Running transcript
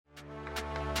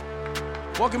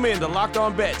Welcome in to Locked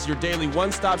On Bets, your daily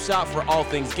one-stop shop for all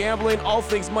things gambling, all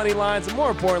things money lines, and more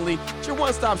importantly, it's your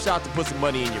one-stop shop to put some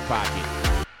money in your pocket.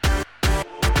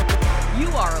 You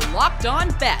are Locked On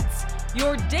Bets,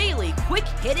 your daily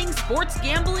quick-hitting sports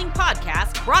gambling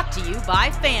podcast brought to you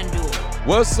by FanDuel.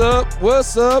 What's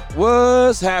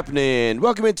what's happening?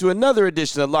 Welcome into another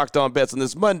edition of Locked On Bets on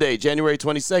this Monday, January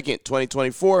 22nd,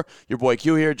 2024. Your boy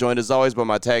Q here, joined as always by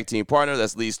my tag team partner,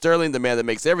 that's Lee Sterling, the man that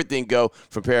makes everything go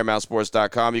from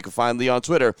ParamountSports.com. You can find Lee on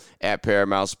Twitter at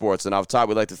Paramount Sports. And off top,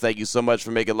 we'd like to thank you so much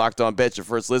for making Locked On Bets your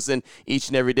first listen each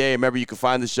and every day. Remember, you can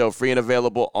find the show free and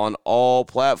available on all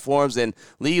platforms. And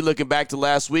Lee, looking back to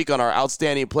last week on our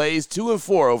outstanding plays,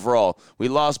 2-4 overall. We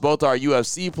lost both our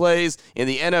UFC plays. In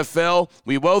the NFL,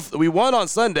 we won on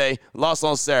Sunday, lost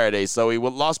on Saturday. So we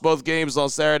lost both games on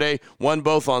Saturday, won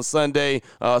both on Sunday.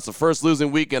 It's the first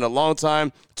losing week in a long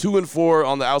time. 2-4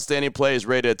 on the outstanding plays,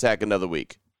 ready to attack another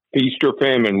week. Feast or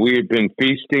famine. We had been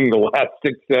feasting the last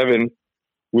 6-7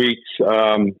 weeks.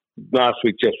 Last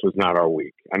week just was not our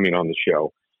week. On the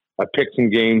show. I picked some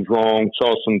games wrong,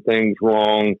 saw some things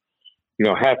wrong.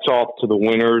 Hats off to the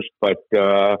winners, but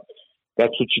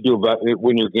that's what you do about it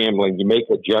when you're gambling. You make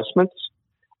adjustments.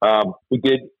 We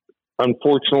did,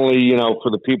 unfortunately,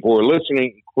 for the people who are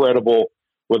listening, incredible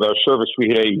with our service. We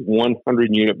hit a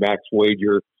 100-unit max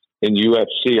wager in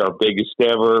UFC, our biggest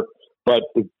ever. But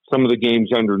some of the games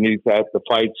underneath that, the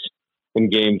fights and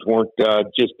games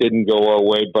just didn't go our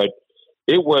way. But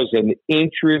it was an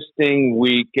interesting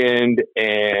weekend,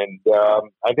 and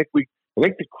I think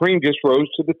the cream just rose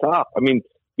to the top.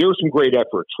 There were some great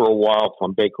efforts for a while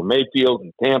from Baker Mayfield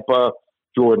in Tampa,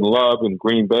 Jordan Love in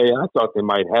Green Bay. I thought they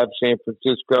might have San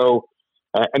Francisco.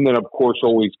 And then, of course,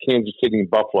 always Kansas City and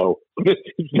Buffalo.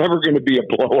 It's never going to be a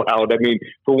blowout.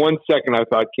 For 1 second, I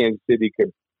thought Kansas City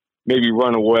could maybe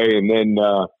run away, and then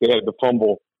they had the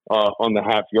fumble on the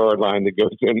half-yard line that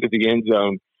goes into the end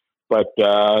zone. But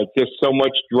just so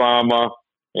much drama,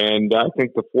 and I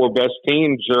think the four best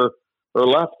teams are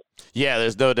left. Yeah,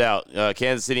 there's no doubt.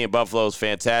 Kansas City and Buffalo is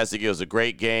fantastic. It was a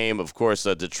great game. Of course,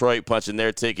 Detroit punching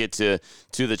their ticket to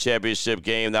the championship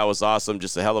game. That was awesome.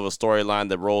 Just a hell of a storyline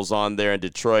that rolls on there in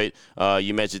Detroit.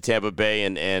 You mentioned Tampa Bay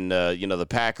and the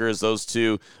Packers. Those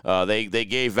two, they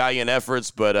gave valiant efforts,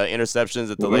 but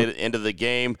interceptions at the late end of the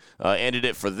game ended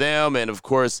it for them. And, of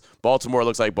course, Baltimore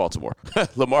looks like Baltimore.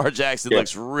 Lamar Jackson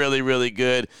looks really, really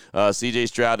good. C.J.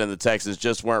 Stroud and the Texans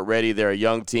just weren't ready. They're a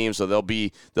young team, so they'll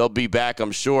be back,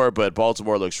 I'm sure. But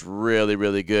Baltimore looks really,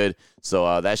 really good.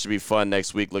 So that should be fun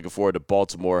next week. Looking forward to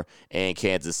Baltimore and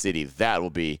Kansas City. That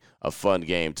will be a fun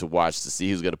game to watch to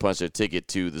see who's going to punch their ticket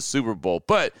to the Super Bowl.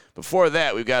 But before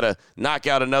that, we've got to knock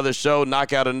out another show,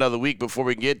 knock out another week before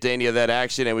we can get to any of that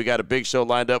action. And we got a big show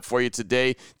lined up for you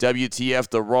today.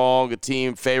 WTF, the wrong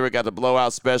team favorite. Got the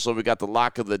blowout special. We got the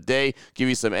lock of the day. Give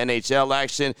you some NHL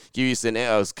action. Give you some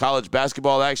college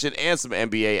basketball action and some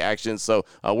NBA action. So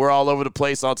we're all over the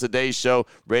place on today's show.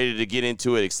 Ready to get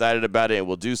into it. Excited about it. And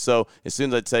we'll do so as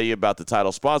soon as I tell you about the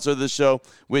title sponsor of the show,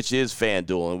 which is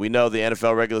FanDuel. And we know the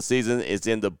NFL regular season is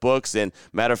in the books. And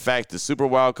matter of fact, the Super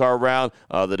Wildcard round,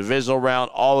 the divisional round,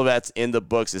 all of that's in the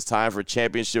books. It's time for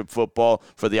championship football,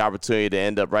 for the opportunity to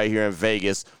end up right here in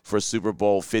Vegas for Super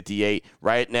Bowl 58.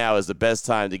 Right now is the best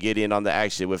time to get in on the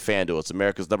action with FanDuel. It's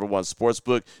America's #1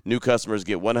 sportsbook. New customers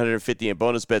get $150 in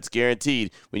bonus bets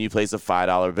guaranteed when you place a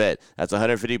 $5 bet. That's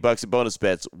 $150 in bonus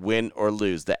bets, win or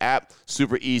lose. The app,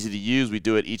 super easy to use. We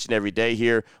do it each and every day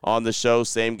here on the show.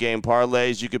 Same game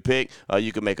parlays you could pick.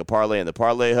 You can make a parlay in the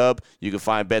Parlay Hub. You can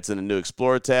find bets in the new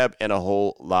Explorer tab and a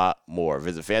whole lot more.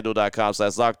 Visit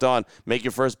FanDuel.com/lockedon. Make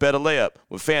your first bet a layup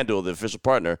with FanDuel, the official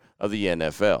partner of the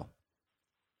NFL.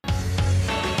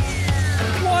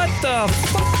 What the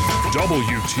fuck?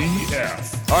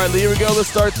 WTF. All right, Lee, here we go. Let's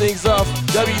start things off.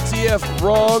 WTF,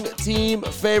 wrong team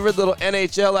favorite, little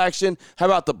NHL action. How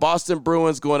about the Boston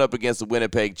Bruins going up against the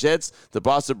Winnipeg Jets? The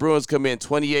Boston Bruins come in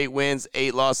 28 wins,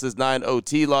 8 losses, 9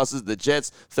 OT losses. The Jets,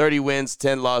 30 wins,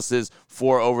 10 losses,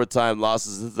 4 overtime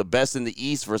losses. This is the best in the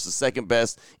East versus second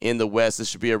best in the West. This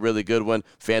should be a really good one.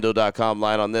 FanDuel.com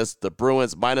line on this. The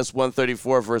Bruins,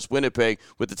 -134 versus Winnipeg,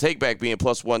 with the takeback being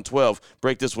 +112.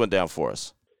 Break this one down for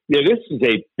us. Yeah, this is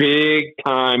a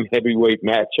big-time heavyweight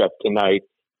matchup tonight,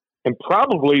 and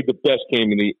probably the best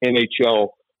game in the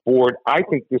NHL board, I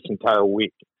think, this entire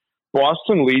week.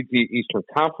 Boston leads the Eastern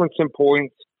Conference in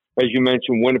points. As you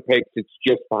mentioned, Winnipeg sits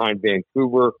just behind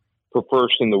Vancouver for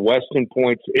first in the West in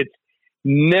points. It's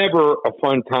never a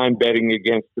fun time betting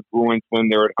against the Bruins when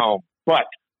they're at home, but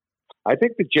I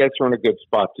think the Jets are in a good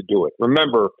spot to do it.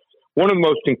 Remember, one of the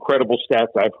most incredible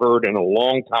stats I've heard in a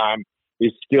long time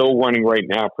is still running right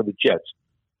now for the Jets.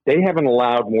 They haven't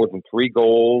allowed more than 3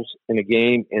 goals in a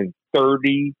game in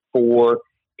 34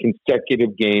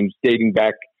 consecutive games dating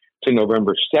back to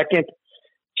November 2nd.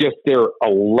 Just their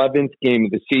 11th game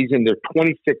of the season. They're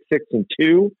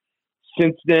 26-6-2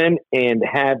 since then and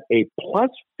have a plus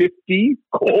 50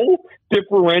 goal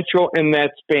differential in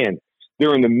that span.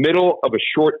 They're in the middle of a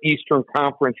short Eastern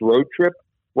Conference road trip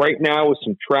right now with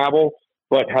some travel,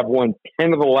 but have won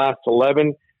 10 of the last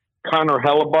 11. Connor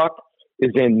Hellebuck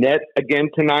is in net again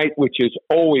tonight, which is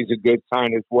always a good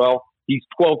sign as well. He's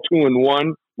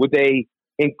 12-2-1 with a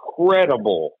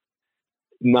incredible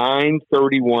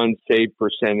 .931 save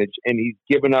percentage, and he's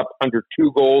given up under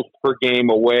 2 goals per game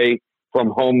away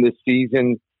from home this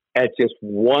season at just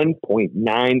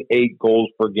 1.98 goals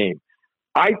per game.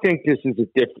 I think this is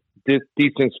a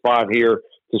decent spot here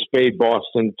to fade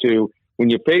Boston too. When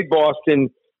you fade Boston,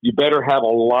 you better have a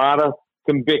lot of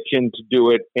conviction to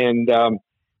do it, and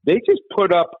they just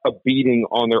put up a beating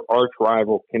on their arch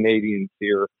rival Canadians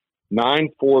here.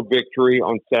 9-4 victory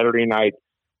on Saturday night.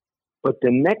 But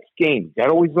the next game, you got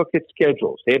to always look at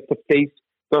schedules. They have to face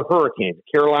the Hurricanes,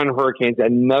 Carolina Hurricanes,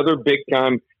 another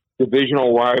big-time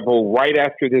divisional rival right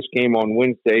after this game on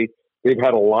Wednesday. They've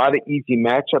had a lot of easy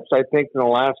matchups, I think, in the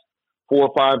last 4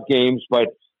 or 5 games. But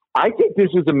I think this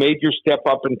is a major step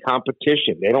up in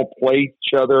competition. They don't play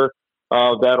each other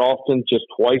that often, just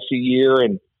twice a year.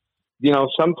 And,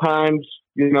 sometimes,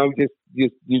 you're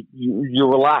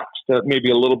relaxed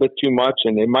maybe a little bit too much,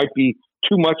 and they might be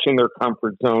too much in their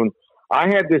comfort zone. I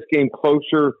had this game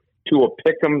closer to a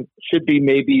pick'em, should be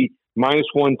maybe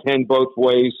 -110 both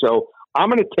ways. So I'm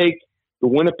going to take the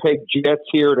Winnipeg Jets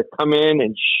here to come in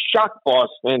and shock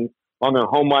Boston on their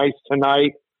home ice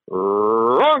tonight.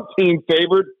 Wrong team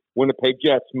favored. Winnipeg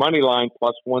Jets money line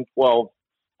 +112.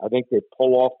 I think they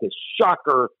pull off the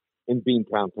shocker in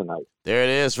Beantown tonight. There it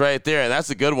is right there, and that's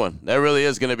a good one. That really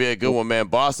is going to be a good one, man.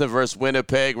 Boston versus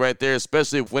Winnipeg right there,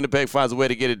 especially if Winnipeg finds a way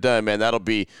to get it done, man. That'll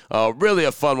be really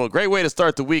a fun one. Great way to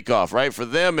start the week off, right, for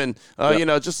them and,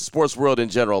 just the sports world in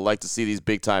general. Like to see these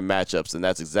big-time matchups, and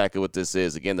that's exactly what this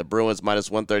is. Again, the Bruins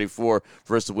 -134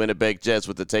 versus the Winnipeg Jets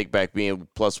with the take-back being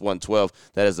 +112.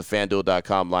 That is the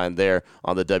FanDuel.com line there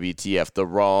on the WTF. The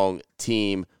wrong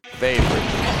team favorite.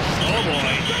 Oh,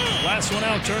 boy. Last one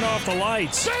out, turn off the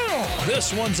lights.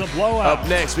 This one's a blowout. Up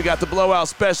next, we got the blowout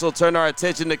special. Turn our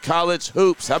attention to college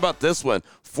hoops. How about this one?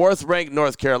 4th-ranked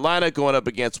North Carolina going up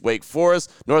against Wake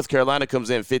Forest. North Carolina comes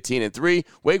in 15-3.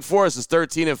 Wake Forest is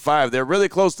 13-5. They're really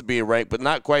close to being ranked, but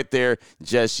not quite there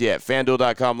just yet.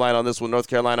 FanDuel.com line on this one. North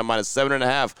Carolina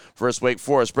 -7.5 versus Wake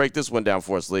Forest. Break this one down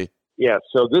for us, Lee. Yeah,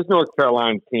 so this North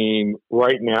Carolina team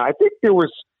right now, I think there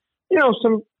was,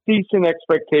 some decent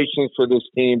expectations for this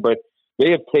team, but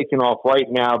they have taken off right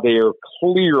now. They are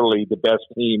clearly the best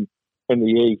team in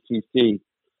the ACC.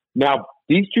 Now,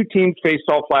 these two teams faced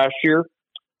off last year.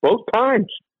 Both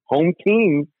times, home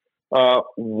team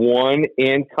won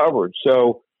and covered.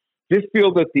 So just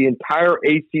feel that the entire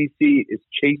ACC is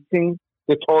chasing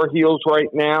the Tar Heels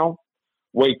right now.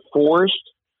 Wake Forest,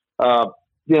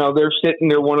 they're sitting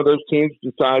there, one of those teams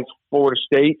besides Florida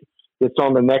State that's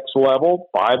on the next level,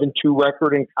 5-2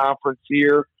 record in conference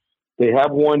here. They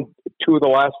have won 2 of the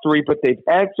last 3, but they've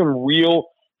had some real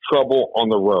trouble on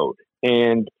the road.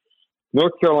 And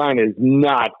North Carolina is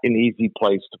not an easy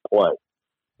place to play.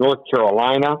 North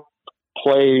Carolina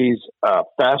plays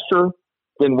faster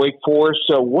than Wake Forest.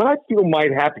 So what I feel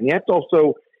might happen, you have to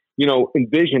also,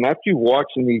 envision after you're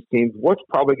watching these teams, what's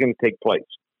probably going to take place.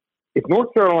 If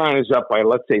North Carolina is up by,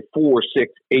 let's say, 4,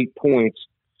 6, 8 points,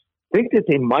 think that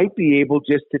they might be able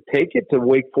just to take it to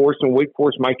Wake Forest, and Wake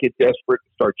Forest might get desperate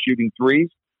and start shooting threes.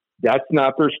 That's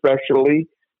not their specialty.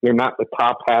 They're not the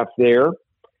top half there.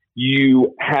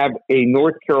 You have a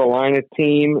North Carolina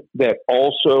team that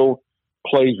also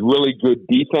plays really good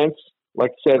defense,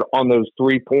 like I said, on those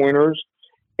 3-pointers,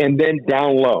 and then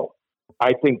down low.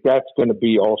 I think that's going to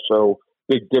be also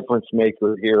a big difference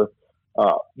maker here.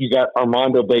 You got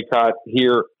Armando Bacot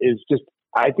here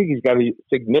I think he's got a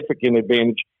significant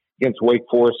advantage against Wake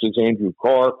Forest is Andrew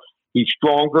Carr. He's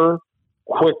stronger,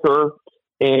 quicker,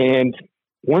 and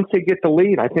once they get the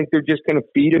lead, I think they're just going to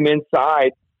feed him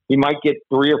inside. He might get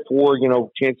 3 or 4,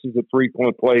 chances of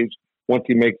 3-point plays once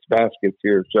he makes baskets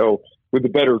here. So with the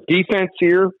better defense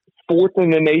here, 4th in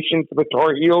the nation for the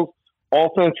Tar Heels,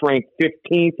 offense ranked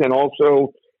 15th and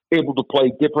also able to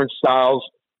play different styles.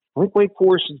 I think Wake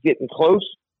Forest is getting close,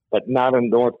 but not in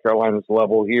North Carolina's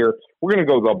level here. We're going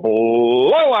to go the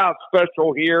blowout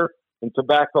special here in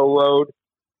Tobacco Road.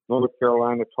 North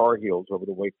Carolina Tar Heels over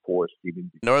the Wake Forest.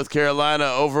 North Carolina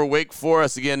over Wake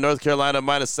Forest. Again, North Carolina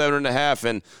 -7.5,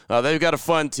 and they've got a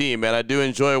fun team, man. I do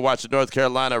enjoy watching North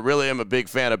Carolina. Really am a big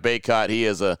fan of Baycott. He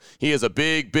is a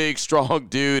big, strong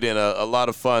dude and a lot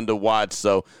of fun to watch.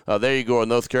 So there you go.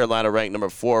 North Carolina ranked number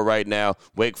 4 right now.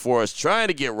 Wake Forest trying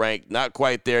to get ranked. Not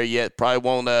quite there yet. Probably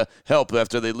won't help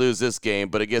after they lose this game,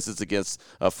 but I guess it's against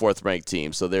a 4th-ranked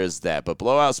team. So there's that. But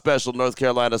blowout special, North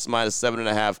Carolina's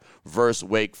 -7.5 versus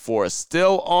Wake Forest.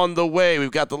 Still on the way. We've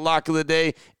got the lock of the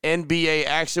day, NBA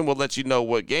action. We'll let you know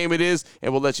what game it is,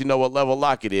 and we'll let you know what level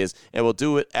lock it is, and we'll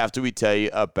do it after we tell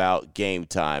you about Game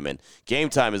Time. And Game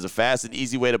Time is a fast and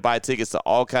easy way to buy tickets to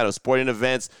all kinds of sporting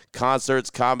events,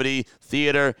 concerts, comedy,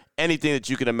 theater, anything that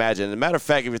you can imagine. As a matter of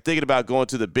fact, if you're thinking about going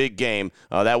to the big game,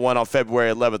 that one on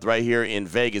February 11th right here in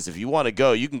Vegas, if you want to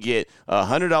go, you can get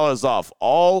 $100 off.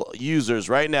 All users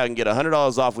right now can get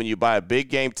 $100 off when you buy a big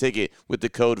game ticket with the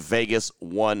code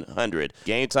VEGAS100.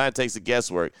 Game Time takes the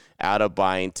guesswork out of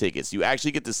buying tickets. You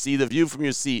actually get to see the view from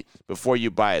your seat before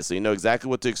you buy it, so you know exactly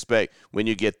what to expect when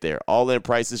you get there. All-in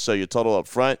prices show your total up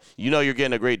front. You know you're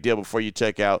getting a great deal before you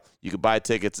check out. You can buy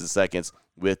tickets in seconds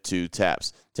with 2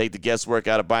 taps. Take the guesswork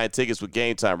out of buying tickets with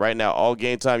Game Time. Right now, all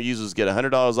Game Time users get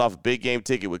 $100 off a big game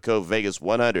ticket with code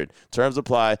VEGAS100. Terms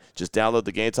apply. Just download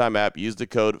the Game Time app. Use the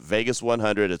code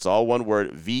VEGAS100. It's all one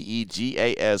word,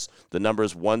 VEGAS. The number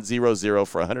is 100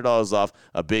 for $100 off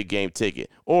a big game ticket.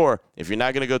 Or, if you're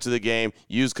not going to go to the game,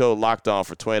 use code LOCKEDON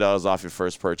for $20 off your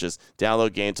first purchase.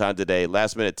 Download Game Time today.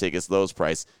 Last-minute tickets, lowest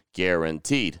price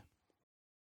guaranteed.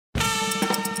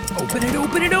 Open it,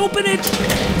 open it, open it!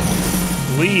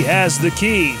 Lee has the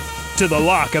key to the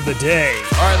lock of the day.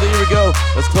 All right, here we go.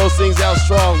 Let's close things out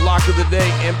strong. Lock of the day,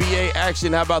 NBA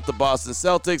action. How about the Boston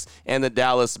Celtics and the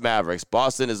Dallas Mavericks?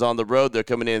 Boston is on the road. They're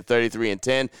coming in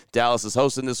 33-10. Dallas is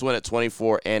hosting this one at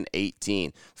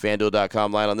 24-18.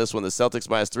 FanDuel.com line on this one. The Celtics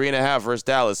 -3.5 versus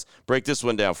Dallas. Break this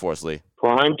one down for us, Lee.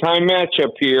 Prime time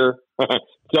matchup here.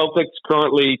 Celtics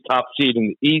currently top seed in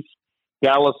the East.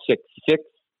 Dallas 6-6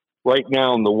 right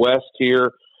now in the West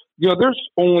here. You know, there's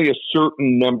only a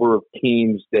certain number of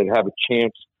teams that have a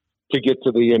chance to get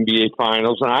to the NBA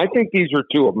Finals, and I think these are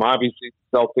 2 of them, obviously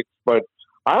the Celtics, but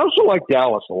I also like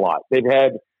Dallas a lot. They've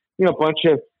had, a bunch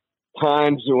of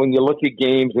times when you look at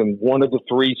games and one of the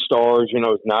 3 stars,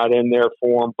 is not in there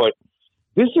for them, but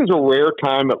this is a rare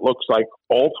time it looks like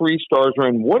all 3 stars are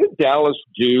in. What did Dallas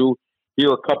do here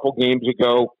a couple games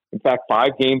ago, in fact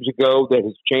 5 games ago, that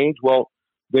has changed? Well,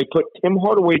 they put Tim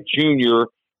Hardaway Jr.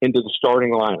 into the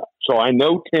starting lineup. So I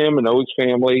know Tim and know his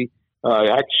family. I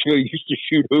actually used to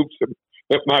shoot hoops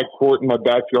at my court in my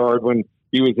backyard when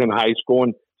he was in high school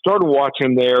and started watching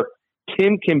him there.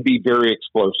 Tim can be very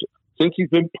explosive. Since he's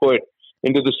been put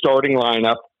into the starting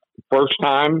lineup, first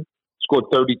time, scored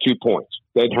 32 points.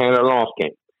 Then had an off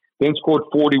game. Then scored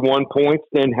 41 points,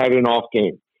 then had an off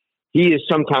game. He is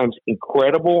sometimes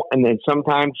incredible, and then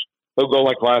sometimes he'll go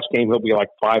like last game, he'll be like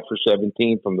 5 for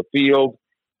 17 from the field,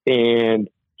 and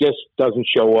just doesn't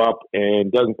show up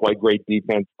and doesn't play great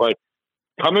defense. But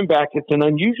coming back, it's an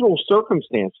unusual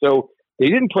circumstance. So they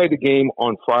didn't play the game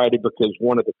on Friday because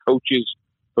one of the coaches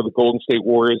for the Golden State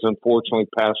Warriors unfortunately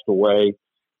passed away.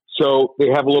 So they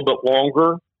have a little bit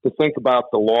longer to think about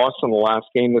the loss in the last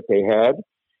game that they had.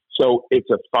 So it's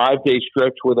a 5-day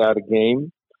stretch without a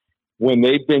game. When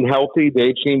they've been healthy,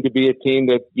 they seem to be a team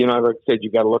that, like I said,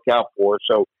 you got to look out for.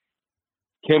 So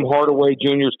Tim Hardaway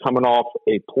Jr. is coming off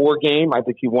a poor game. I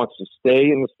think he wants to stay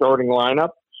in the starting lineup.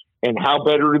 And how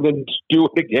better than to do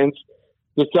it against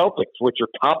the Celtics, which are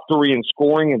top 3 in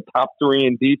scoring and top 3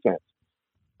 in defense.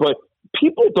 But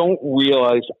people don't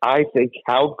realize, I think,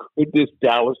 how good this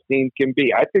Dallas team can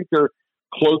be. I think they're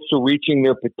close to reaching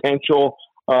their potential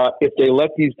if they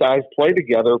let these guys play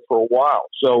together for a while.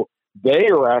 So they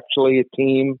are actually a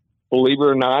team, believe it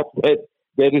or not, that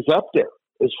is up there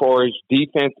as far as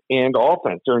defense and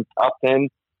offense. They're in top 10,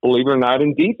 believe it or not,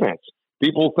 in defense.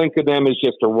 People think of them as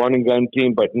just a run-and-gun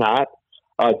team, but not.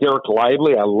 Derek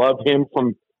Lively, I love him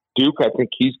from Duke. I think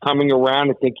he's coming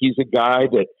around. I think he's a guy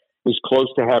that is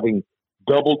close to having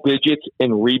double digits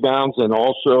in rebounds, and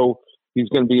also he's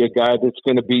going to be a guy that's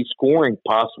going to be scoring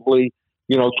possibly,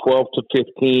 12 to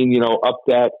 15, up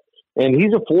that. And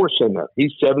he's a force in there.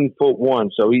 He's 7'1",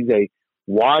 so he's a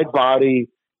wide body,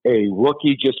 a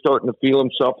rookie just starting to feel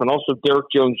himself, and also Derek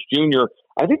Jones Jr.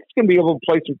 I think he's going to be able to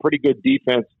play some pretty good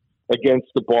defense against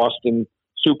the Boston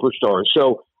Superstars.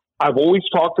 So I've always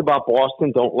talked about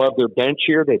Boston, don't love their bench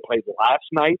here. They played last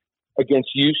night against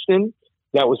Houston.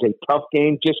 That was a tough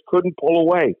game, just couldn't pull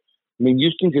away. I mean,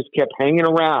 Houston just kept hanging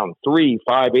around 3,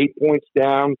 5, 8 points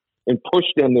down and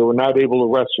pushed them. They were not able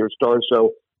to rest their stars.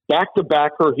 So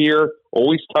back-to-backer here,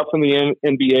 always tough in the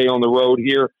NBA on the road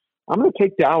here. I'm going to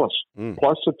take Dallas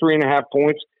plus the 3.5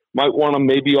 points. Might want to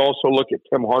maybe also look at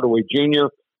Tim Hardaway Jr.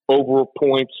 over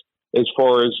points as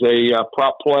far as a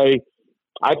prop play.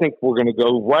 I think we're going to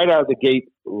go right out of the gate,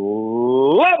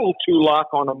 level 2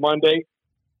 lock on a Monday.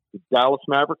 The Dallas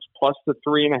Mavericks plus the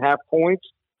 3.5 points.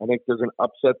 I think they're going to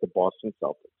upset the Boston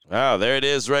Celtics. Wow, there it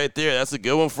is right there. That's a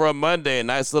good one for a Monday. A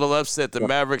nice little upset, the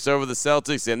Mavericks over the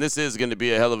Celtics, and this is going to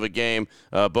be a hell of a game.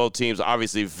 Both teams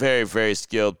obviously very, very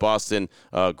skilled. Boston,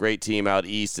 great team out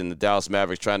east, and the Dallas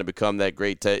Mavericks trying to become that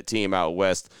great team out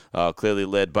west, clearly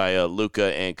led by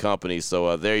Luka and company.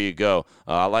 So there you go.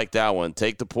 I like that one.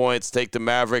 Take the points, take the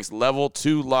Mavericks, level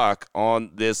 2 lock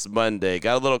on this Monday.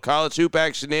 Got a little college hoop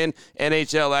action in,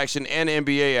 NHL action, and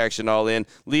NBA action all in.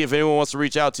 Lee, if anyone wants to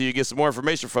reach out to you, get some more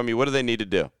information from you, what do they need to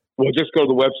do? Well, just go to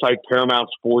the website,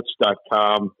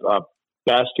 ParamountSports.com.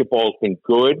 Basketball's been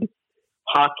good.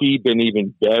 Hockey been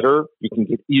even better. You can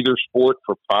get either sport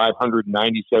for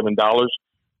 $597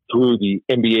 through the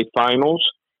NBA Finals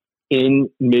in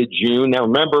mid-June. Now,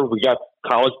 remember, we got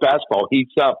college basketball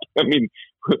heats up. I mean,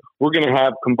 we're going to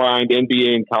have combined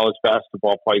NBA and college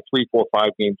basketball play 3, 4, 5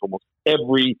 games almost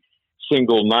every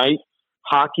single night.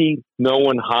 Hockey, no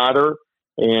one hotter.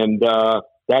 And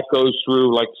that goes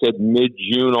through, like I said,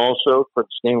 mid-June also for the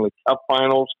Stanley Cup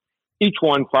Finals. Each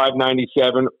one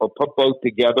 $597, or put both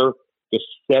together, just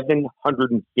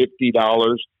 $750. We're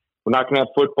not going to have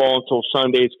football until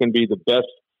Sunday. It's going to be the best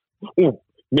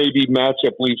maybe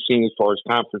matchup we've seen as far as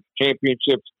conference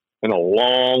championships in a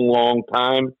long, long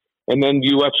time. And then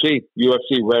UFC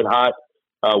red hot.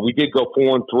 We did go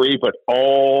 4-3, but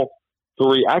all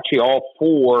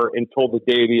 4 until the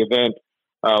day of the event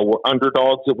were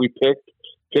underdogs that we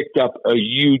picked up a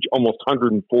huge, almost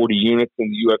 140 units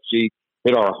in the UFC,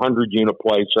 hit our 100-unit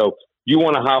play. So you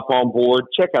want to hop on board,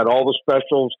 check out all the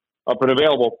specials up and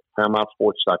available,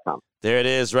 ParamountSports.com. There it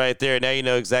is right there. Now you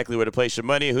know exactly where to place your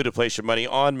money, who to place your money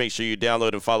on. Make sure you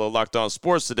download and follow Locked On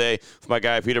Sports today. My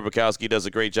guy, Peter Bukowski, does a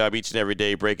great job each and every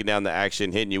day breaking down the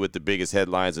action, hitting you with the biggest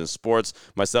headlines in sports.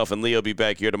 Myself and Leo will be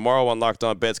back here tomorrow on Locked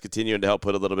On Bets, continuing to help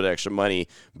put a little bit of extra money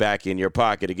back in your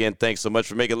pocket. Again, thanks so much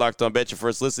for making Locked On Bets your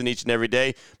first listen each and every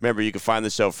day. Remember, you can find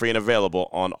the show free and available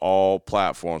on all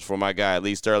platforms. For my guy,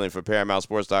 Lee Sterling from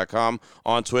ParamountSports.com,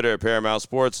 on Twitter at Paramount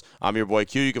Sports. I'm your boy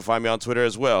Q. You can find me on Twitter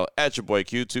as well, at your boy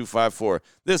Q254.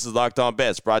 This is Locked On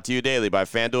Bets, brought to you daily by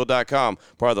FanDuel.com,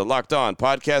 part of the Locked On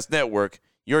Podcast Network,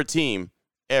 your team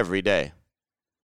every day.